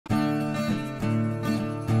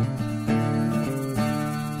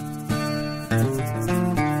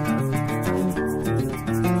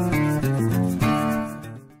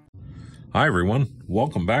Hi everyone,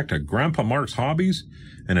 welcome back to Grandpa Mark's Hobbies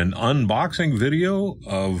and an unboxing video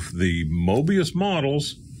of the Moebius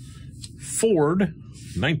models Ford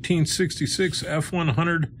 1966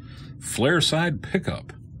 F-100 Flareside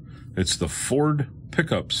pickup. It's the Ford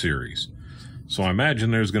pickup series. So I imagine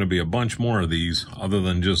there's going to be a bunch more of these other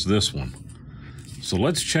than just this one. So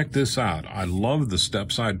let's check this out. I love the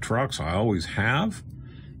step-side trucks, I always have,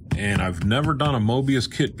 and I've never done a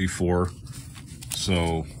Moebius kit before,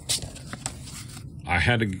 so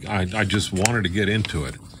I just wanted to get into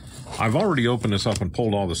it. I've already opened this up and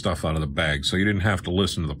pulled all the stuff out of the bag, so you didn't have to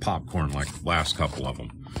listen to the popcorn like the last couple of them.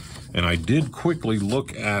 And I did quickly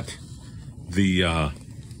look at the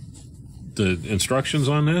instructions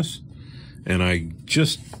on this, and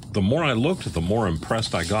the more I looked, the more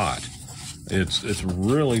impressed I got. It's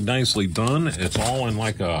really nicely done. It's all in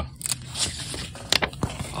like a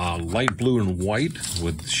light blue and white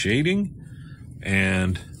with shading,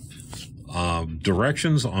 and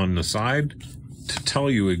directions on the side to tell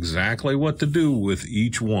you exactly what to do with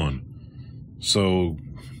each one. So,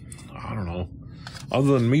 I don't know.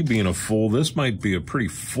 Other than me being a fool, this might be a pretty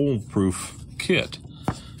foolproof kit,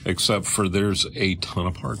 except for there's a ton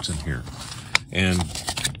of parts in here. And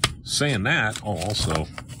saying that, also,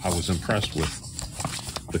 I was impressed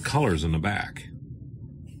with the colors in the back.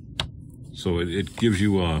 So it gives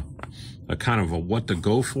you a kind of a what to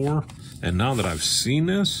go for. And now that I've seen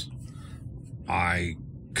this, I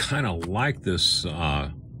kind of like this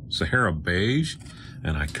Sahara beige,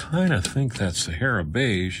 and I kind of think that Sahara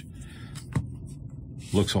beige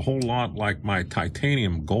looks a whole lot like my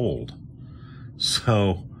titanium gold.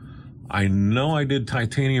 So I know I did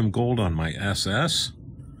titanium gold on my SS,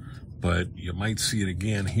 but you might see it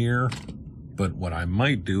again here. But what I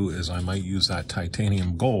might do is I might use that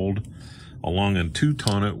titanium gold along and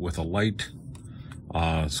two-tone it with a light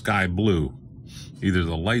sky blue. Either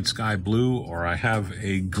the light sky blue, or I have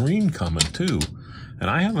a green coming too.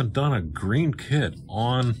 And I haven't done a green kit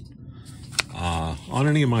on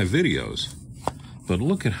any of my videos. But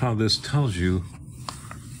look at how this tells you,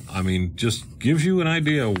 I mean, just gives you an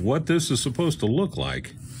idea of what this is supposed to look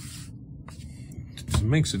like. It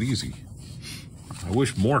makes it easy. I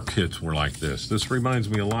wish more kits were like this. This reminds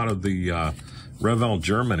me a lot of the Revell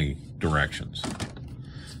Germany directions.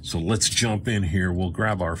 So let's jump in here. We'll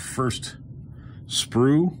grab our first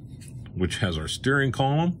sprue, which has our steering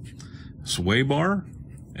column, sway bar,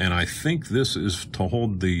 and I think this is to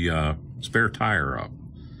hold the spare tire up.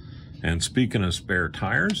 And speaking of spare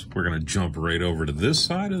tires, we're going to jump right over to this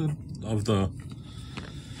side of the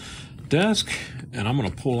desk, and I'm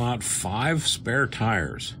going to pull out 5 spare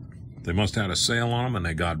tires. They must have had a sale on them, and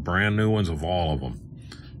they got brand new ones of all of them.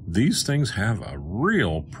 These things have a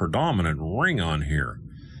real predominant ring on here.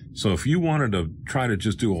 So if you wanted to try to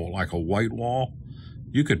just do like a white wall,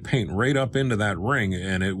 you could paint right up into that ring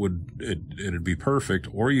and it'd be perfect.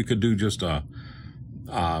 Or you could do just a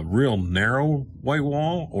real narrow white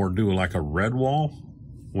wall, or do like a red wall,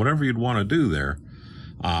 whatever you'd want to do there.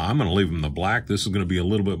 I'm going to leave them the black. This is going to be a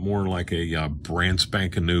little bit more like a brand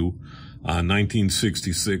spanking new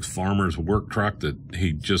 1966 farmer's work truck that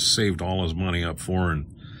he just saved all his money up for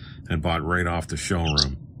and bought right off the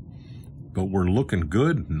showroom. But we're looking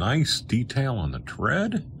good. Nice detail on the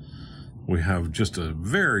tread. We have just a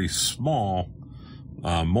very small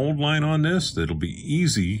mold line on this that'll be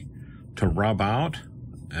easy to rub out,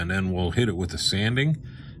 and then we'll hit it with the sanding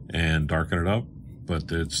and darken it up.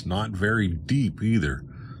 But it's not very deep either,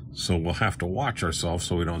 so we'll have to watch ourselves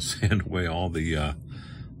so we don't sand away all the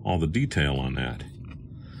detail on that.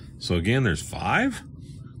 So again, there's 5,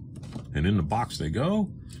 and in the box they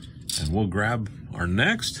go. And we'll grab our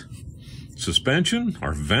next suspension,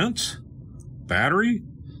 our vents, battery.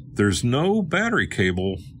 There's no battery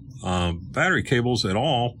cables at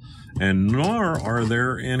all, and nor are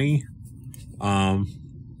there any of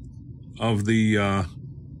the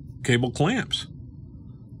cable clamps.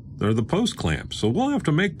 They're the post clamps, so we'll have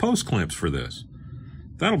to make post clamps for this.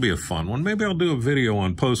 That'll be a fun one. Maybe I'll do a video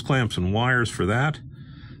on post clamps and wires for that.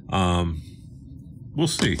 We'll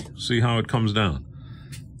see how it comes down.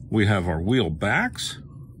 We have our wheel backs,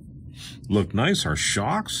 look nice, our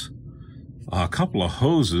shocks, a couple of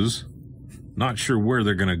hoses, not sure where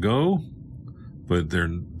they're going to go, but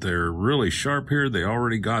they're really sharp here. They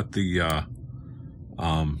already got the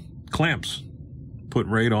clamps put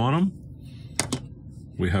right on them.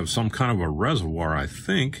 We have some kind of a reservoir, I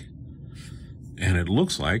think, and it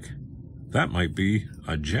looks like that might be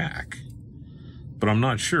a jack, but I'm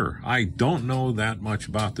not sure. I don't know that much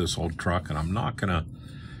about this old truck, and I'm not going to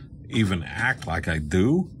even act like I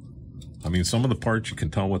do. I mean, some of the parts you can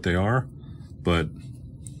tell what they are, but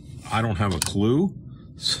I don't have a clue.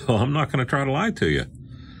 So I'm not going to try to lie to you.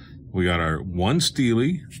 We got our one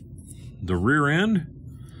Steely, the rear end,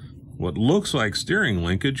 what looks like steering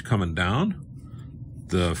linkage coming down,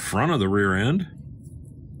 the front of the rear end,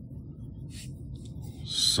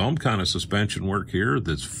 some kind of suspension work here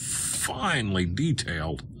that's finely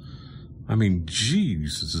detailed. I mean,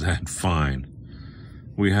 geez, is that fine.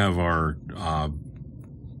 We have our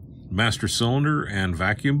master cylinder and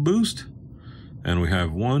vacuum boost, and we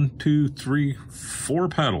have 1, 2, 3, 4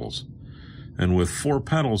 pedals. And with 4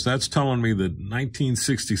 pedals, that's telling me that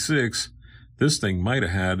 1966, this thing might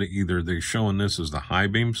have had either they're showing this as the high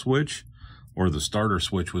beam switch or the starter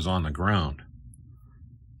switch was on the ground.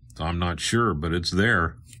 So I'm not sure, but it's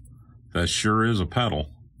there. That sure is a pedal.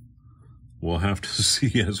 We'll have to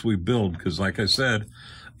see as we build, because like I said,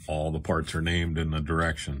 all the parts are named in the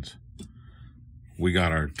directions. We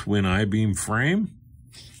got our twin I-beam frame,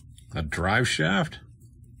 a drive shaft,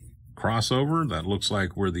 crossover that looks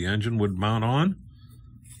like where the engine would mount on.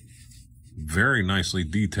 Very nicely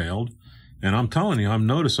detailed. And I'm telling you, I'm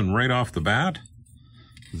noticing right off the bat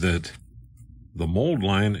that the mold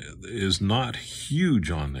line is not huge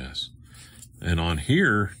on this. And on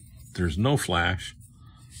here, there's no flash,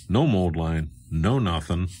 no mold line, no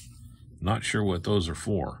nothing. Not sure what those are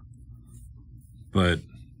for. But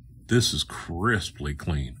this is crisply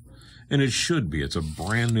clean. And it should be. It's a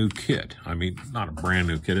brand new kit. I mean, not a brand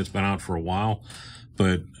new kit. It's been out for a while,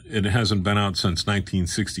 but it hasn't been out since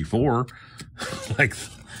 1964, like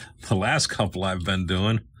the last couple I've been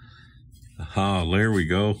doing. There we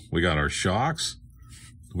go. We got our shocks.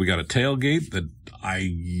 We got a tailgate that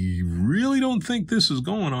I really don't think this is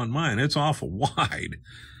going on mine. It's awful wide.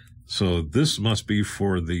 So this must be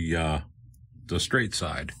for the straight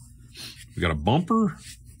side. We got a bumper,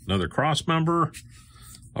 another cross member,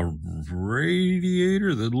 a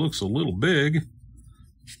radiator that looks a little big,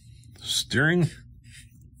 steering.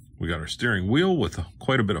 We got our steering wheel with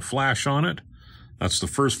quite a bit of flash on it. That's the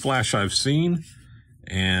first flash I've seen,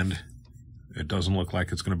 and it doesn't look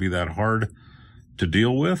like it's going to be that hard to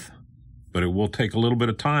deal with, but it will take a little bit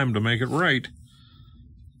of time to make it right.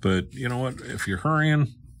 But you know what? If you're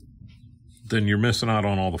hurrying, then you're missing out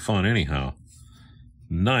on all the fun anyhow.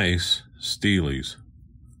 Nice Steelies.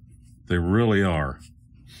 They really are.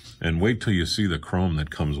 And wait till you see the chrome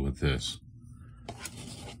that comes with this.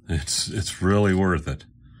 It's really worth it.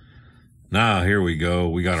 Now, here we go.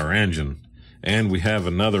 We got our engine. And we have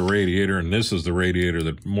another radiator, and this is the radiator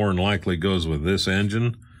that more than likely goes with this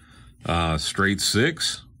engine. Straight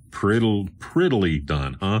 6. Prettily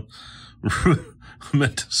done, huh? I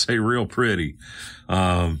meant to say real pretty.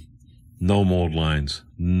 No mold lines.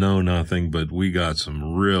 No nothing, but we got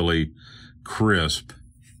some really crisp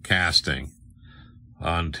casting.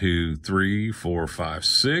 1, 2, 3, 4, 5,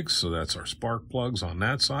 6. So that's our spark plugs on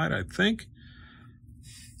that side, I think.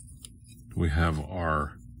 We have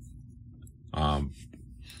our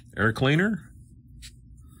air cleaner.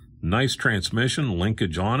 Nice transmission,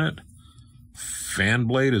 linkage on it. Fan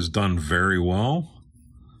blade is done very well.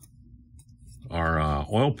 Our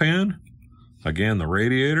oil pan. Again, the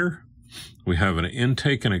radiator. We have an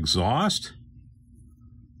intake and exhaust.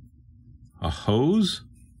 A hose.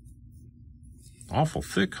 Awful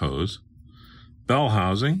thick hose. Bell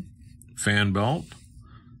housing. Fan belt.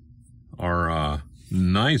 Our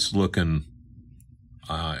nice looking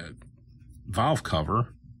valve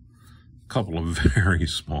cover. A couple of very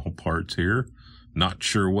small parts here. Not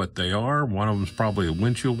sure what they are. One of them's probably a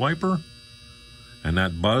windshield wiper. And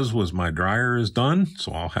that buzz was my dryer is done,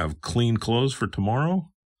 so I'll have clean clothes for tomorrow.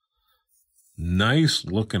 Nice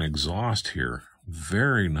looking exhaust here.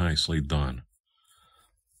 Very nicely done.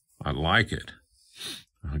 I like it.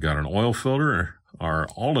 I got an oil filter, our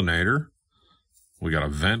alternator. We got a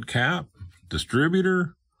vent cap,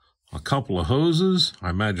 distributor, a couple of hoses.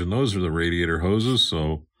 I imagine those are the radiator hoses,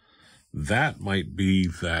 so that might be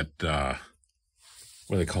that, what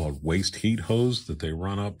do they call it, waste heat hose that they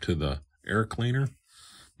run up to the air cleaner.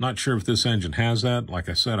 Not sure if this engine has that. Like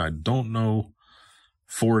I said, I don't know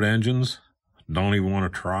Ford engines. Don't even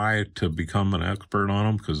want to try to become an expert on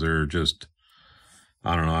them because they're just,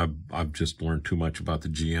 I don't know, I've just learned too much about the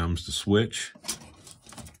GMs to switch.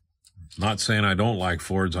 Not saying I don't like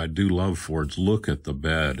Fords. I do love Fords. Look at the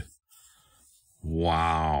bed.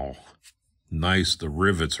 Wow. Nice. The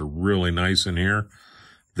rivets are really nice in here.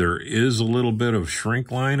 There is a little bit of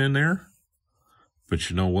shrink line in there, but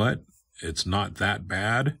you know what? It's not that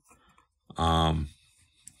bad. Not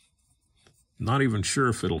even sure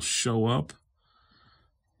if it'll show up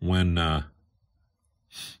when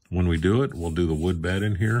we do it. We'll do the wood bed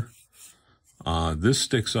in here. This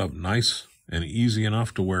sticks up nice and easy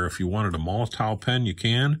enough to where if you wanted a Molotow pen, you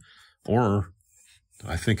can, or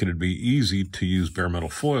I think it'd be easy to use bare metal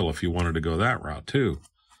foil if you wanted to go that route too.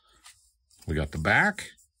 We got the back,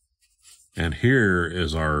 and here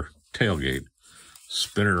is our tailgate.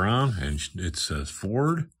 Spin it around, and it says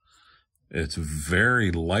Ford. It's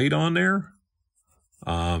very light on there.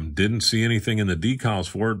 Didn't see anything in the decals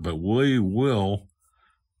for it, but we will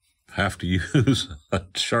have to use a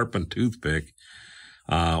sharpened toothpick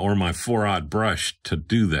or my 4-aught brush to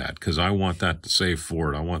do that, because I want that to say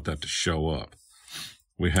Ford. I want that to show up.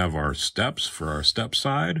 We have our steps for our step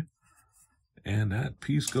side, and that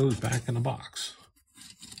piece goes back in the box.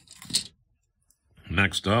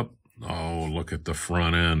 Next up, oh, look at the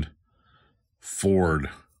front end. Ford.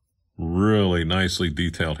 Really nicely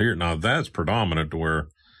detailed here. Now, that's predominant to where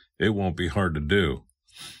it won't be hard to do.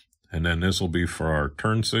 And then this will be for our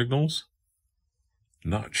turn signals.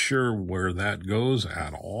 Not sure where that goes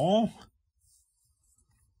at all.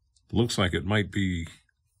 Looks like it might be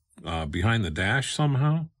behind the dash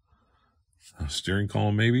somehow. A steering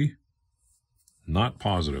column, maybe. Not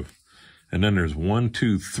positive. And then there's 1,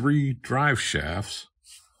 2, 3 drive shafts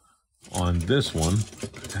on this one.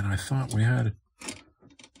 And I thought we had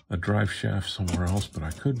a drive shaft somewhere else, but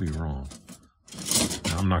I could be wrong.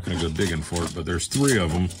 I'm not going to go digging for it, but there's 3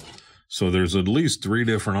 of them. So there's at least 3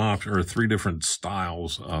 different options, or 3 different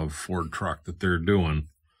styles of Ford truck that they're doing.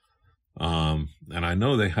 And I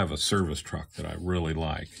know they have a service truck that I really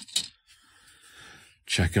like.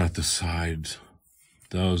 Check out the sides.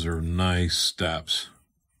 Those are nice steps.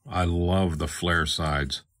 I love the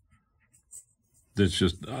Flaresides.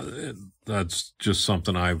 That's just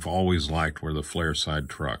something I've always liked, were the Flareside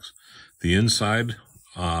trucks. The inside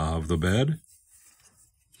of the bed,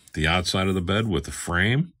 the outside of the bed with the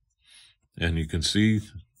frame, and you can see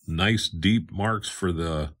nice deep marks for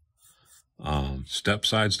the step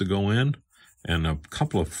sides to go in, and a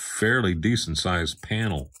couple of fairly decent sized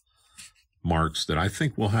panel marks that I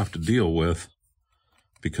think we'll have to deal with,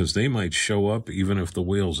 because they might show up even if the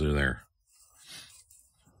wheels are there.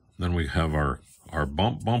 Then we have our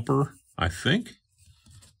bumper, I think.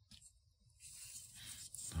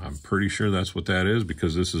 I'm pretty sure that's what that is,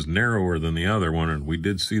 because this is narrower than the other one, and we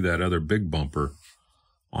did see that other big bumper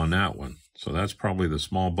on that one. So that's probably the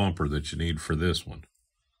small bumper that you need for this one.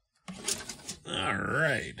 All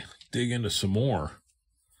right, dig into some more.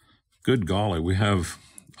 Good golly, we have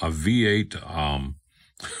a V8,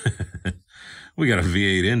 we got a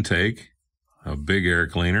V8 intake, a big air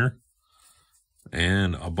cleaner,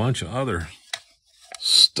 and a bunch of other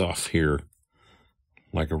stuff here,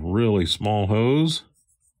 like a really small hose.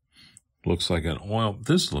 Looks like an oil.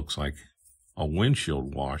 This looks like a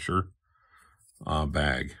windshield washer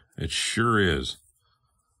bag. It sure is.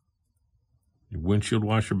 Windshield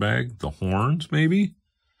washer bag. The horns, maybe?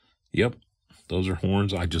 Yep, those are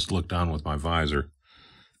horns. I just looked down with my visor.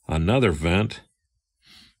 Another vent.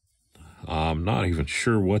 I'm not even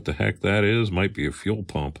sure what the heck that is. Might be a fuel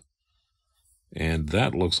pump. And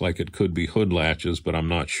that looks like it could be hood latches, but I'm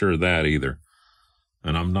not sure that either.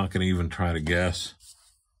 And I'm not going to even try to guess,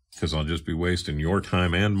 because I'll just be wasting your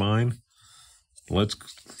time and mine. Let's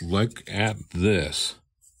look at this.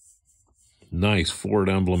 Nice Ford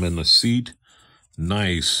emblem in the seat.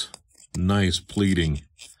 Nice pleating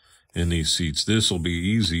in these seats. This will be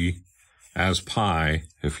easy as pie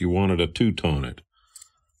if you wanted to two-tone it.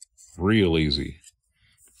 Real easy.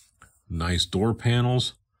 Nice door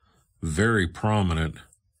panels. Very prominent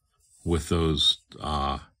with those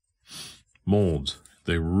molds.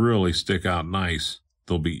 They really stick out nice.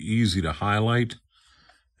 They'll be easy to highlight,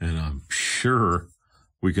 and I'm sure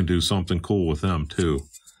we can do something cool with them too.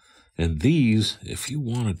 And these, if you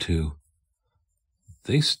wanted to,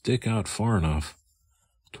 they stick out far enough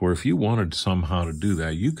to where if you wanted somehow to do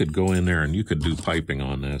that, you could go in there and you could do piping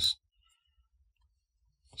on this.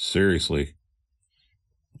 Seriously.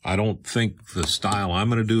 I don't think the style I'm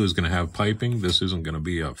going to do is going to have piping. This isn't going to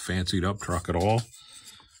be a fancied up truck at all.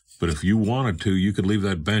 But if you wanted to, you could leave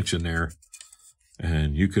that bench in there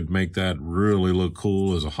and you could make that really look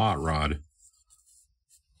cool as a hot rod.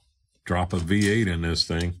 Drop a V8 in this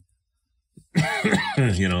thing.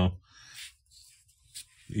 You know,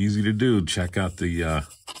 easy to do. Check out the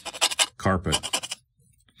carpet.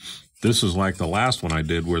 This is like the last one I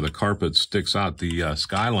did where the carpet sticks out. The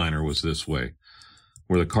Skyliner was this way,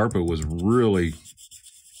 where the carpet was really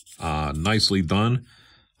nicely done.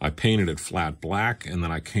 I painted it flat black, and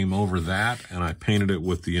then I came over that, and I painted it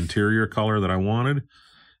with the interior color that I wanted,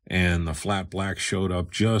 and the flat black showed up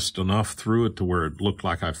just enough through it to where it looked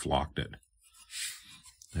like I flocked it.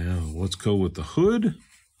 Now, let's go with the hood.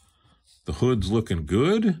 The hood's looking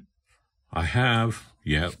good. I have,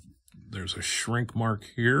 yep, there's a shrink mark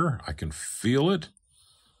here. I can feel it.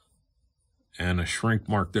 and a shrink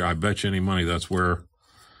mark there. I bet you any money that's where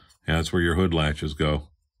your hood latches go.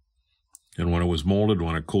 And when it was molded,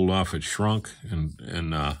 when it cooled off, it shrunk and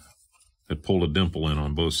it pulled a dimple in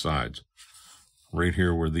on both sides. Right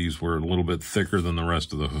here where these were a little bit thicker than the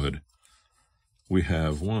rest of the hood. We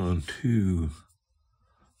have 1, 2,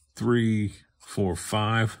 3, 4,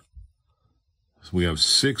 5. So we have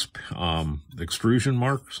 6 extrusion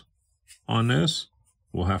marks on this.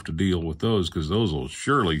 We'll have to deal with those because those will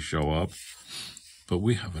surely show up. But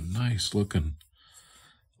we have a nice looking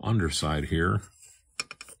underside here.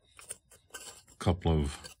 A couple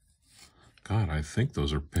of, God, I think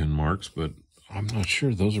those are pin marks, but I'm not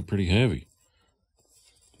sure. Those are pretty heavy.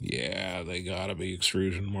 Yeah, they gotta be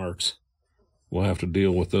extrusion marks. We'll have to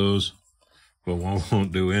deal with those. But we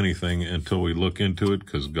won't do anything until we look into it,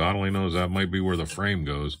 because God only knows that might be where the frame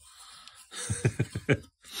goes.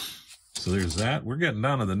 So there's that. We're getting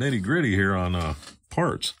down to the nitty-gritty here on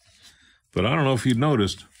parts. But I don't know if you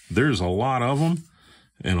noticed, there's a lot of them,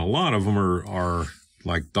 and a lot of them are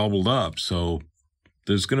like doubled up. So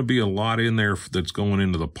there's going to be a lot in there that's going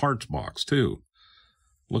into the parts box, too.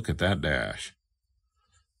 Look at that dash.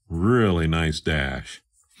 Really nice dash.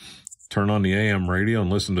 Turn on the AM radio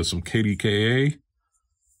and listen to some KDKA.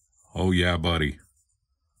 Oh, yeah, buddy.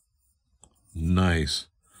 Nice.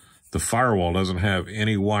 The firewall doesn't have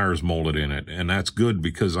any wires molded in it, and that's good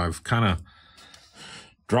because I've kind of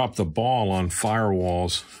dropped the ball on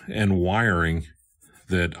firewalls and wiring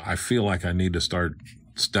that I feel like I need to start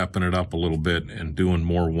stepping it up a little bit and doing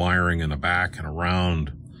more wiring in the back and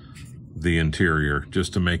around the interior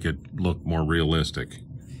just to make it look more realistic.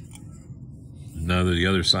 Now the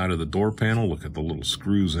other side of the door panel, look at the little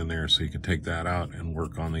screws in there so you can take that out and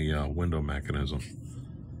work on the window mechanism.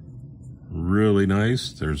 Really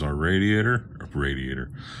nice. There's our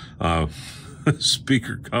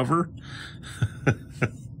speaker cover.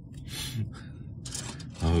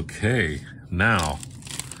 Okay, now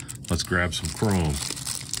let's grab some chrome.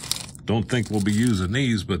 Don't think we'll be using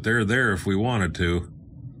these, but they're there if we wanted to.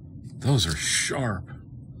 Those are sharp.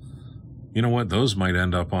 You know what? Those might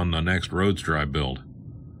end up on the next Roadster I build.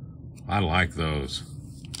 I like those.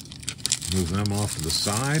 Move them off to the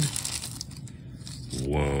side.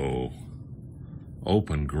 Whoa.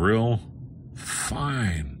 Open grill.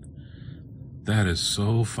 Fine. That is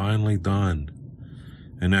so finely done.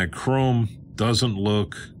 And that chrome doesn't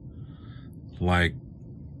look like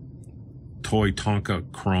toy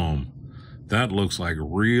Tonka chrome. That looks like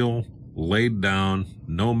real, laid down,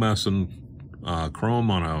 no messing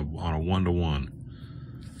chrome on a 1-to-1.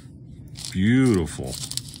 Beautiful.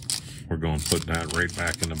 We're going to put that right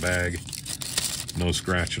back in the bag. No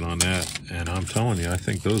scratching on that. And I'm telling you, I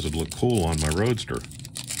think those would look cool on my Roadster.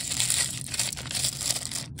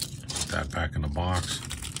 Put that back in the box.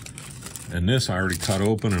 And this I already cut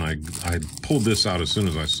open, and I pulled this out as soon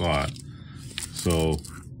as I saw it. So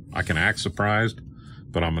I can act surprised,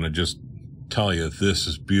 but I'm going to just tell you this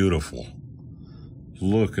is beautiful.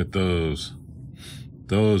 Look at those.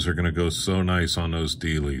 Those are going to go so nice on those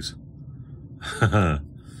dealies.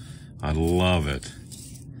 I love it.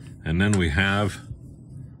 And then we have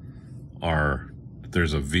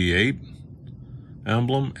there's a V8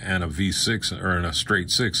 emblem and a V6, or a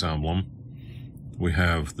straight 6 emblem. We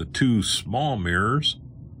have the 2 small mirrors.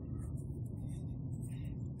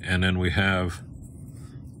 And then we have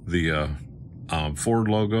the Ford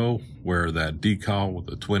logo, where that decal with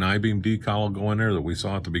the twin I-beam decal will go in there that we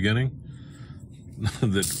saw at the beginning.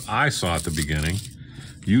 That I saw at the beginning.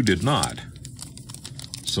 You did not.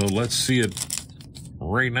 So let's see it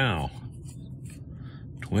right now.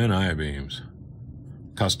 Twin I-beams.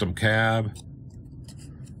 Custom cab.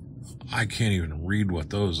 I can't even read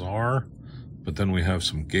what those are. But then we have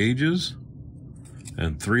some gauges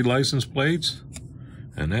and 3 license plates.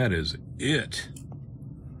 And that is it.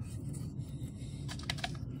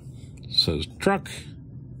 It says truck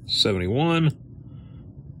 71,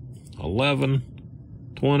 11,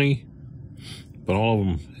 20, but all of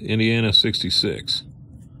them Indiana 66.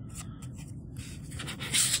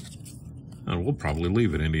 And we'll probably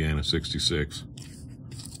leave it Indiana 66.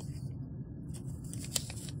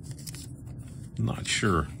 Not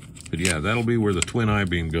sure. But yeah, that'll be where the twin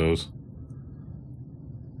I-beam goes.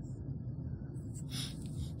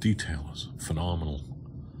 Detail is phenomenal.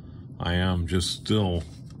 I am just still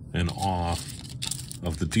in awe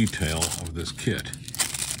of the detail of this kit.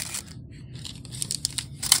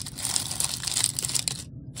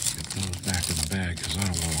 Get those back in the bag because I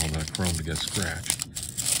don't want all that chrome to get scratched.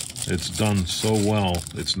 It's done so well.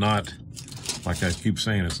 It's not, like I keep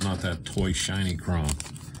saying, it's not that toy shiny chrome.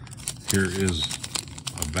 Here is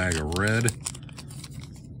a bag of red.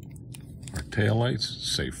 Our taillights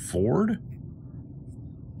say Ford.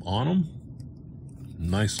 on them.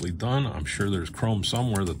 Nicely done. I'm sure there's chrome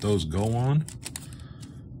somewhere that those go on.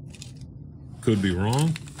 Could be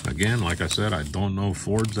wrong. Again, like I said, I don't know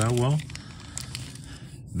Fords that well.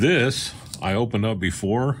 This I opened up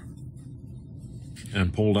before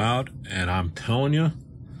and pulled out, and I'm telling you,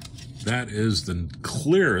 that is the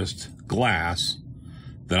clearest glass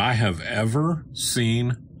that I have ever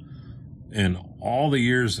seen in all the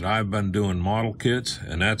years that I've been doing model kits,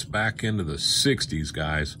 and that's back into the 60s,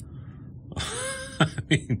 guys. I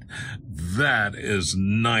mean, that is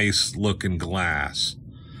nice looking glass.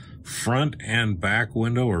 Front and back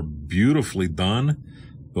window are beautifully done.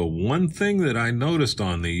 But one thing that I noticed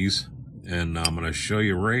on these, and I'm going to show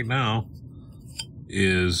you right now,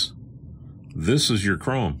 is this is your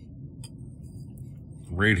chrome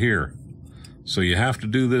right here. So you have to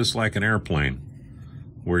do this like an airplane,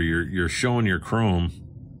 where you're showing your chrome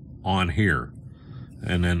on here,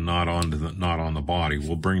 and then not on the body.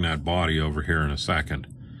 We'll bring that body over here in a second.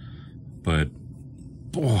 But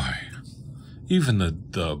boy, even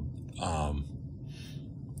the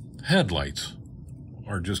headlights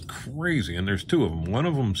are just crazy, and there's two of them. One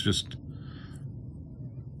of them's just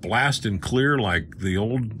blasting clear like the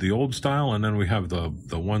old style, and then we have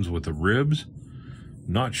the ones with the ribs.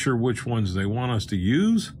 Not sure which ones they want us to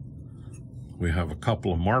use. We have a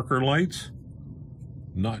couple of marker lights.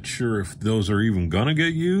 Not sure if those are even gonna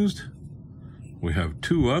get used. We have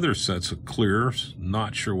two other sets of clears.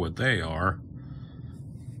 Not sure what they are.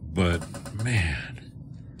 But man,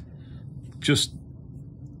 just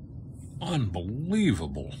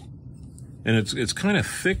unbelievable. And it's kind of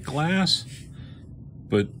thick glass,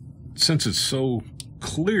 but since it's so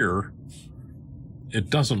clear, it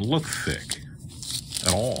doesn't look thick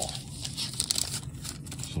at all.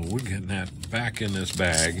 So we're getting that back in this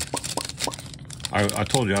bag. I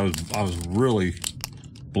told you I was really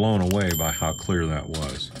blown away by how clear that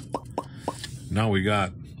was. Now we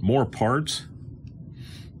got more parts.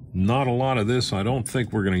 Not a lot of this. I don't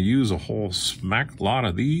think we're going to use a whole smack lot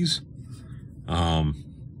of these.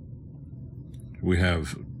 We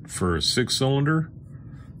have, for a 6-cylinder,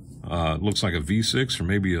 it looks like a V6 or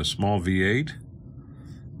maybe a small V8.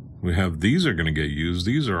 We have, these are going to get used.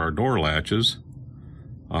 These are our door latches.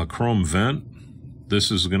 Chrome vent. This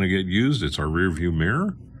is going to get used. It's our rear view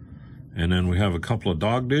mirror. And then we have a couple of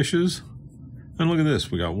dog dishes. And look at this.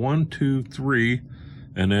 We got 1, 2, 3.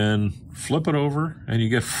 And then flip it over and you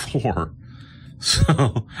get 4. So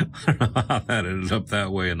I don't know how that ended up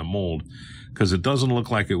that way in the mold, because it doesn't look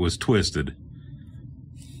like it was twisted.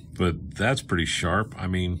 But that's pretty sharp. I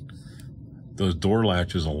mean, those door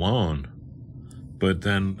latches alone. But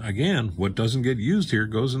then again, what doesn't get used here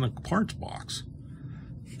goes in the parts box.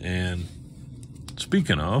 And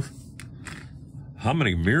speaking of, how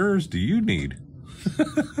many mirrors do you need?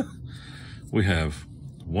 We have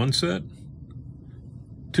 1 set,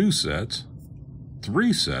 2 sets,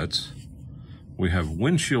 3 sets. We have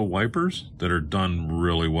windshield wipers that are done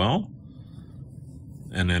really well.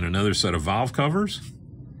 And then another set of valve covers.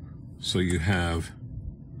 So you have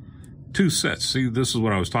 2 sets. See, this is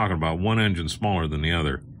what I was talking about. One engine smaller than the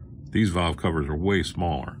other. These valve covers are way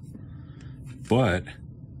smaller. But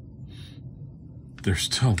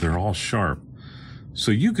they're all sharp.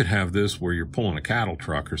 So you could have this where you're pulling a cattle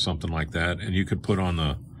truck or something like that, and you could put on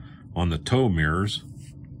the tow mirrors.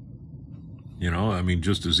 You know, I mean,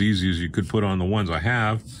 just as easy as you could put on the ones I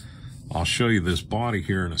have. I'll show you this body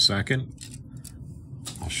here in a second.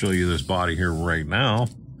 I'll show you this body here right now,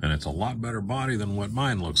 and it's a lot better body than what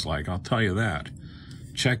mine looks like, I'll tell you that.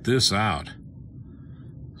 Check this out.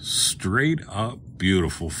 Straight up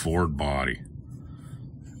beautiful Ford body.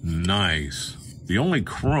 Nice. The only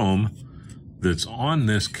chrome that's on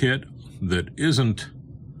this kit that isn't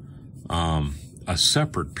a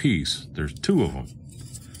separate piece, there's 2 of them.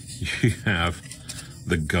 You have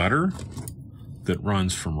the gutter that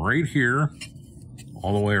runs from right here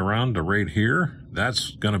all the way around to right here.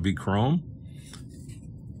 That's going to be chrome.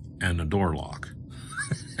 And the door lock.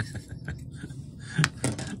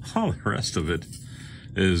 All the rest of it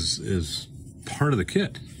is part of the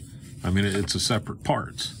kit. I mean, it's a separate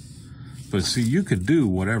parts. But see, you could do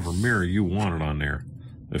whatever mirror you wanted on there.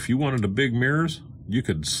 If you wanted the big mirrors, you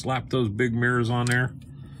could slap those big mirrors on there.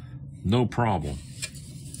 No problem.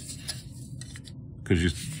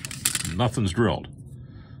 Because nothing's drilled.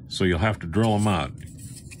 So you'll have to drill them out.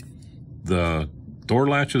 The door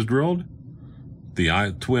latch is drilled.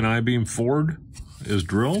 The twin I-beam Ford is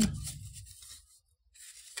drilled.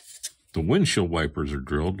 The windshield wipers are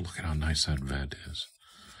drilled. Look at how nice that vent is.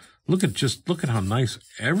 Look at how nice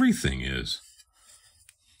everything is.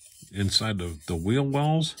 Inside the wheel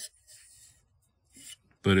wells.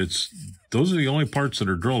 but those are the only parts that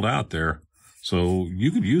are drilled out there. So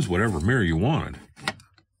you could use whatever mirror you wanted.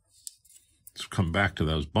 Let's come back to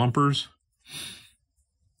those bumpers.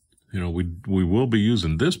 You know, we will be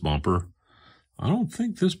using this bumper. I don't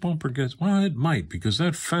think this bumper gets, well, it might, because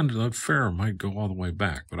that fairing might go all the way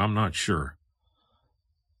back, but I'm not sure.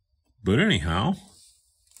 But anyhow,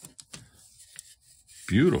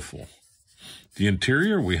 beautiful. The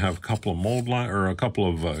interior, we have a couple of mold line, or a couple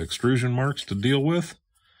of extrusion marks to deal with,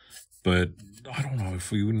 but I don't know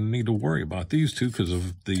if we need to worry about these two because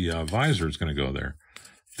of the visor is going to go there.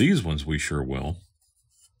 These ones we sure will.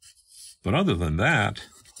 But other than that,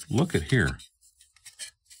 look at here.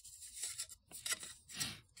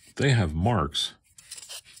 They have marks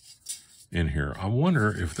in here. I wonder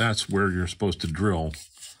if that's where you're supposed to drill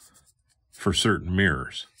for certain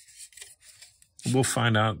mirrors. We'll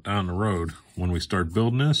find out down the road when we start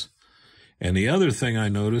building this. And the other thing I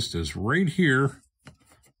noticed is right here,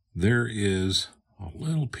 there is a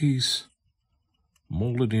little piece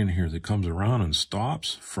molded in here that comes around and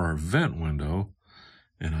stops for our vent window.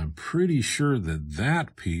 And I'm pretty sure that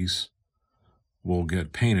that piece will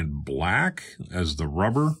get painted black as the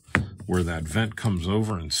rubber where that vent comes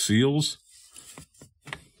over and seals,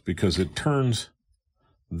 because it turns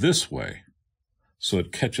this way. So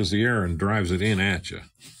it catches the air and drives it in at you.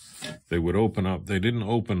 They would open up, they didn't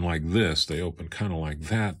open like this, they opened kind of like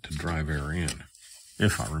that to drive air in.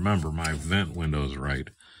 If I remember my vent windows right.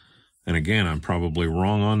 And again, I'm probably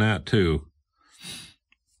wrong on that too.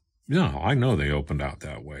 No, I know they opened out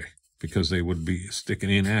that way because they would be sticking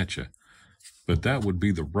in at you. But that would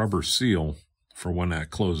be the rubber seal for when that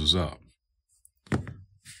closes up.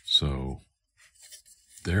 So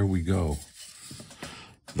there we go.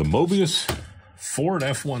 The Moebius Ford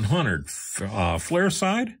F-100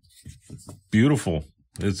 Flareside. Beautiful.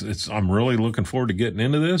 I'm really looking forward to getting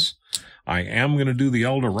into this. I am going to do the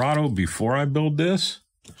Eldorado before I build this.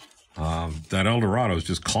 That Eldorado is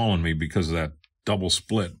just calling me because of that double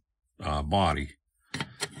split body.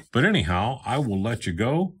 But anyhow, I will let you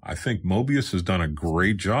go. I think Moebius has done a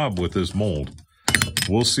great job with this mold.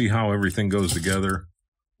 We'll see how everything goes together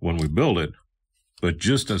when we build it. But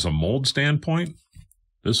just as a mold standpoint,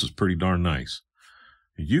 this is pretty darn nice.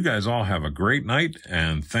 You guys all have a great night,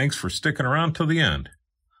 and thanks for sticking around till the end.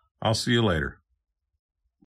 I'll see you later.